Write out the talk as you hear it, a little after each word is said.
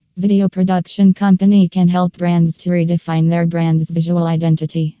Video production company can help brands to redefine their brand's visual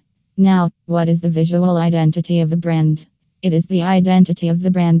identity. Now, what is the visual identity of a brand? It is the identity of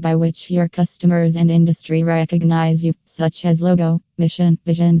the brand by which your customers and industry recognize you, such as logo, mission,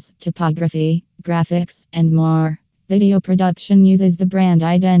 visions, typography, graphics, and more. Video production uses the brand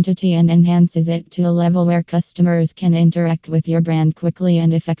identity and enhances it to a level where customers can interact with your brand quickly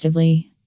and effectively.